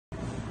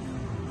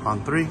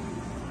On 3,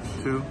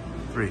 2,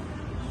 3.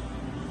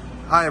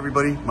 Hi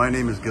everybody, my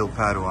name is Gil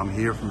Pato. I'm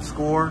here from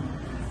SCORE.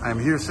 I'm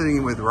here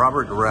sitting with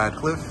Robert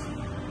Ratcliff.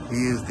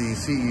 He is the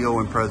CEO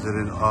and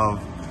president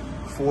of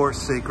Four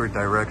Sacred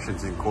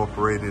Directions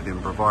Incorporated in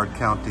Brevard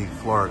County,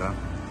 Florida.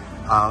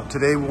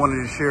 Today we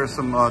wanted to share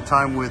some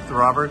time with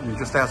Robert and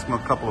just ask him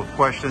a couple of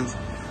questions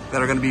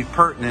that are going to be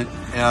pertinent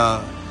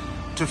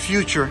to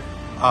future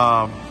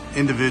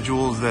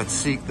individuals that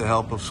seek the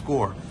help of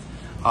SCORE.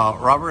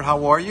 Robert,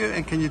 how are you?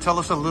 And can you tell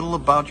us a little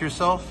about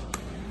yourself?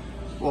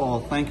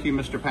 Well, thank you,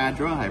 Mr.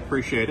 Padra. I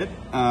appreciate it.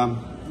 A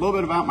little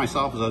bit about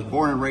myself is I was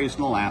born and raised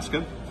in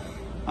Alaska.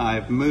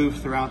 I've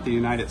moved throughout the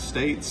United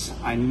States.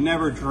 I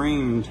never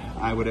dreamed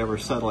I would ever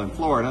settle in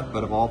Florida,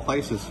 but of all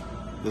places,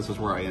 this is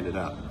where I ended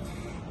up.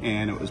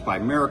 And it was by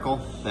miracle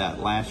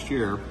that last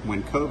year,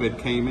 when COVID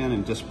came in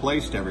and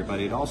displaced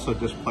everybody, it also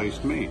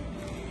displaced me.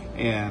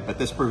 But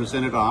this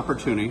presented an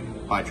opportunity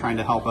by trying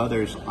to help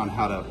others on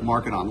how to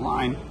market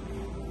online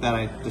that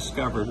I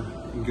discovered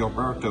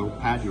Gilberto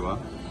Padua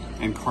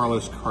and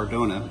Carlos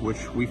Cardona,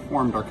 which we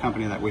formed our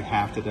company that we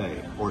have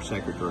today, Four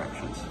Sacred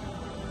Directions.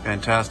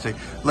 Fantastic.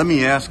 Let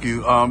me ask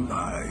you,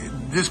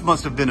 this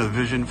must have been a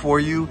vision for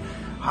you.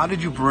 How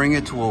did you bring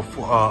it to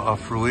a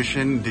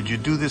fruition? Did you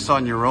do this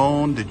on your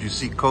own? Did you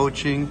seek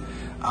coaching?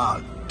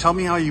 Tell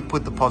me how you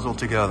put the puzzle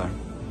together.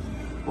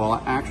 Well,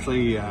 I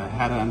actually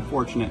had an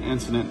unfortunate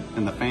incident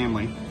in the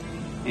family,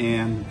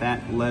 and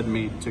that led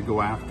me to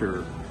go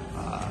after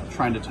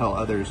trying to tell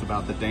others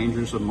about the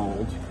dangers of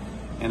mold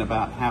and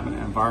about having an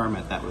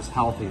environment that was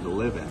healthy to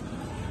live in.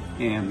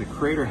 And the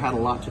Creator had a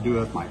lot to do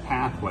with my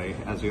pathway,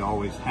 as he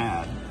always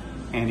had,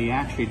 and he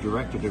actually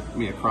directed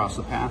me across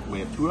the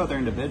pathway of two other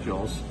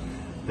individuals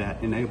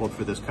that enabled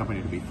for this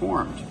company to be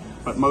formed.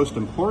 But most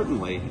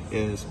importantly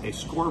is a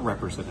SCORE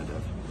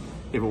representative.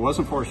 If it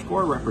wasn't for a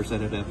SCORE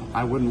representative,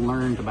 I wouldn't have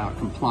learned about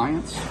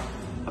compliance,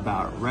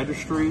 about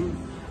registering,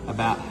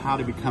 about how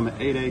to become an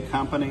 8A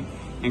company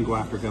and go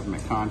after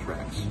government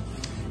contracts.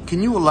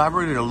 Can you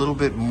elaborate a little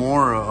bit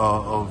more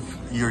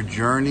of your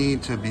journey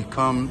to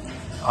become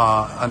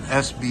an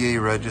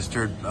SBA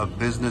registered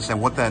business and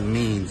what that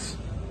means?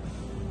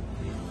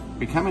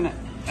 Becoming an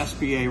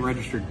SBA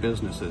registered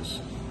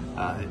business,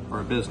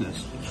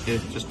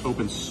 it just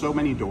opens so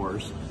many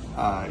doors,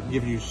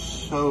 gives you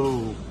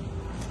so,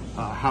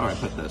 how do I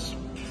put this?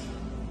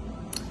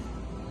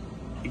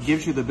 It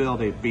gives you the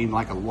ability of being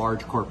like a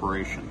large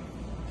corporation.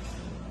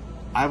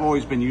 I've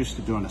always been used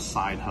to doing a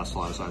side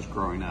hustle as I was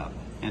growing up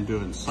and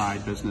doing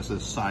side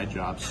businesses, side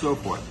jobs, so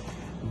forth.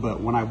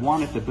 But when I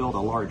wanted to build a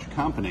large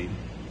company,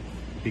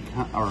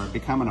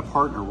 becoming a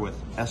partner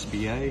with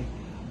SBA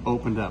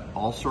opened up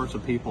all sorts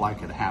of people I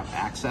could have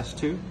access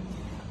to.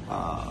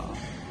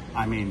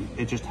 I mean,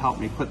 it just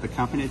helped me put the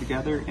company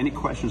together. Any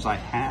questions I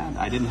had,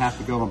 I didn't have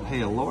to go and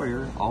pay a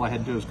lawyer. All I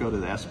had to do was go to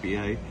the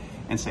SBA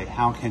and say,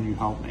 how can you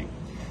help me?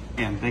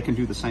 And they can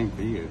do the same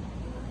for you.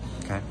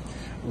 Okay.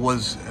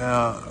 Was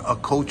a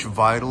coach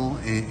vital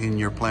in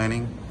your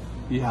planning?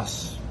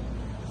 Yes.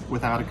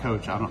 Without a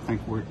coach, I don't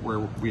think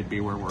we'd be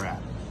where we're at.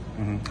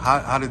 Mm-hmm.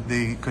 How did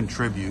they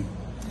contribute?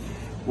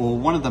 Well,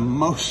 one of the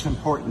most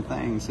important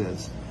things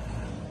is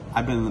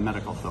I've been in the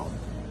medical field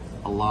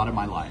a lot of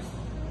my life.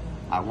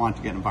 I want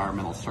to get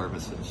environmental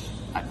services.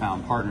 I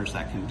found partners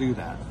that can do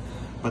that.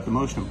 But the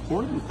most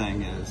important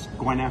thing is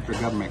going after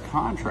government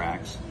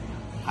contracts.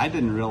 I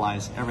didn't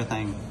realize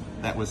everything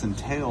that was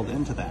entailed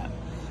into that.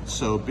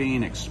 So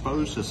being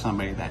exposed to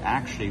somebody that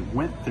actually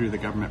went through the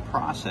government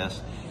process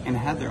and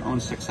had their own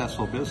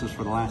successful business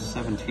for the last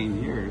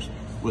 17 years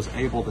was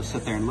able to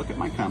sit there and look at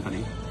my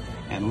company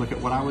and look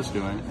at what I was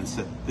doing and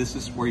said, this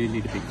is where you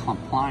need to be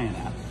compliant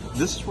at.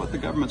 This is what the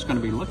government's going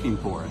to be looking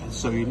for,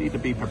 so you need to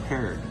be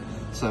prepared.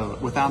 So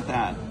without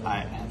that,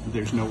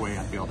 there's no way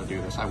I'd be able to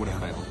do this. I would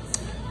have failed.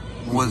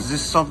 Was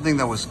this something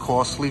that was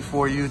costly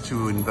for you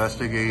to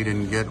investigate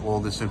and get all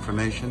this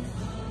information?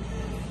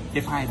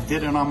 If I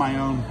did it on my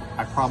own,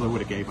 I probably would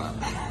have gave up.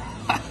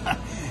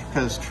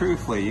 Because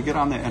truthfully, you get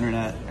on the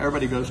internet,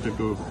 everybody goes to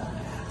Google.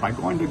 By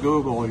going to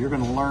Google, you're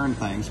going to learn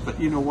things,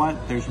 but you know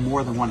what? There's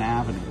more than one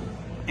avenue,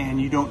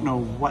 and you don't know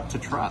what to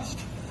trust.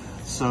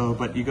 So,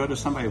 but you go to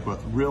somebody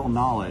with real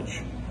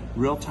knowledge,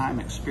 real-time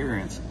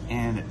experience,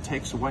 and it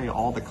takes away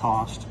all the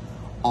cost,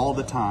 all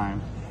the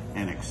time,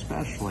 and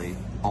especially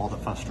all the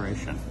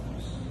frustration.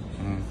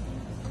 Mm.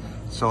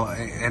 So,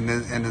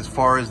 and as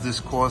far as this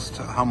cost,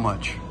 how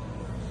much?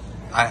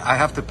 I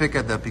have to pick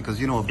at that because,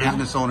 you know, a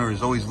business owner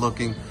is always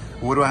looking,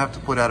 what do I have to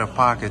put out of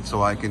pocket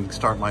so I can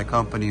start my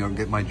company or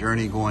get my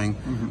journey going,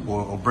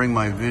 or bring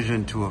my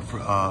vision to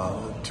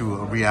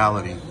a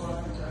reality?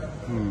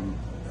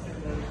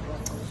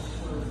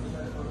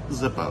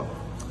 Zippo.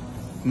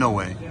 No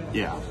way.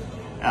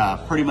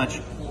 Yeah. Pretty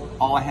much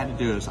all I had to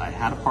do is I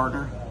had a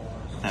partner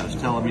that was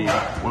telling me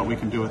what we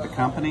can do with the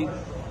company.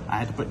 I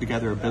had to put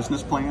together a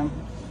business plan,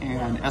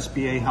 and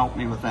SBA helped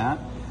me with that.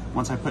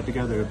 Once I put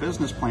together a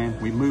business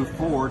plan, we moved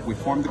forward, we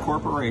formed the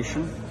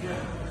corporation.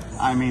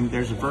 I mean,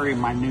 there's very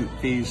minute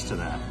fees to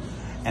that.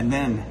 And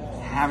then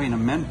having a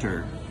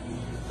mentor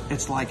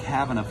it's like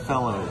having a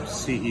fellow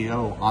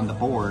CEO on the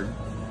board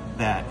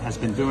that has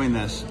been doing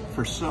this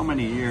for so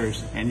many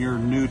years, and you're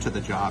new to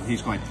the job.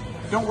 He's going,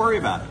 don't worry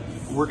about it.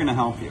 We're going to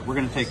help you. We're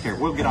going to take care.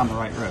 We'll get on the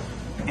right road.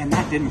 And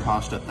that didn't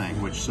cost a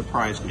thing, which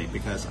surprised me,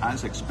 because I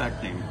was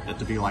expecting it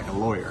to be like a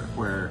lawyer,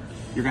 where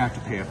you're going to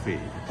have to pay a fee.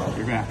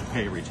 You're going to have to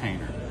pay a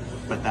retainer.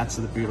 But that's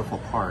the beautiful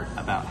part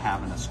about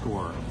having a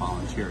SCORE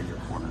volunteer in your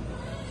corner.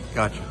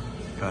 Gotcha.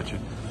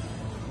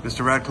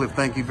 Mr. Ratcliff,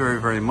 thank you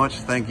very, very much.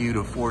 Thank you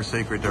to 4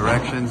 Sacred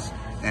Directions,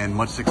 and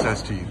much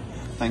success to you.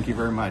 Thank you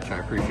very much. I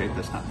appreciate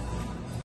this time.